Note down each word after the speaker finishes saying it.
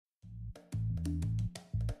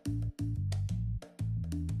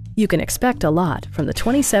You can expect a lot from the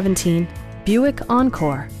 2017 Buick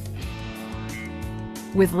Encore.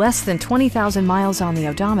 With less than 20,000 miles on the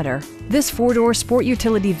odometer, this four-door sport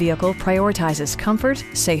utility vehicle prioritizes comfort,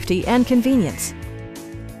 safety, and convenience.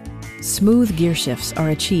 Smooth gear shifts are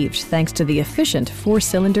achieved thanks to the efficient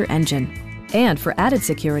four-cylinder engine. And for added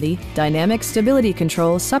security, dynamic stability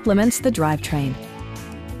control supplements the drivetrain.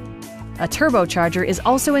 A turbocharger is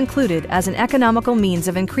also included as an economical means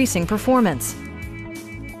of increasing performance.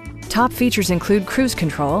 Top features include cruise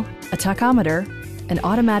control, a tachometer, an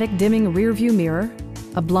automatic dimming rear-view mirror,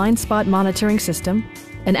 a blind spot monitoring system,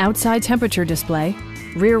 an outside temperature display,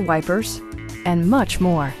 rear wipers, and much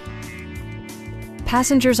more.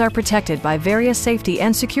 Passengers are protected by various safety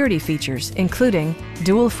and security features, including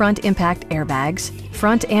dual front impact airbags,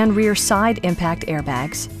 front and rear side impact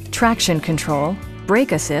airbags, traction control,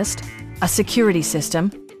 brake assist, a security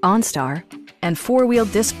system, OnStar, and four-wheel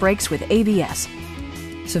disc brakes with ABS.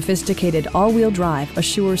 Sophisticated all-wheel drive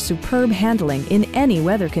assures superb handling in any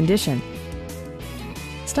weather condition.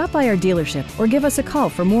 Stop by our dealership or give us a call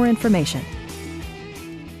for more information.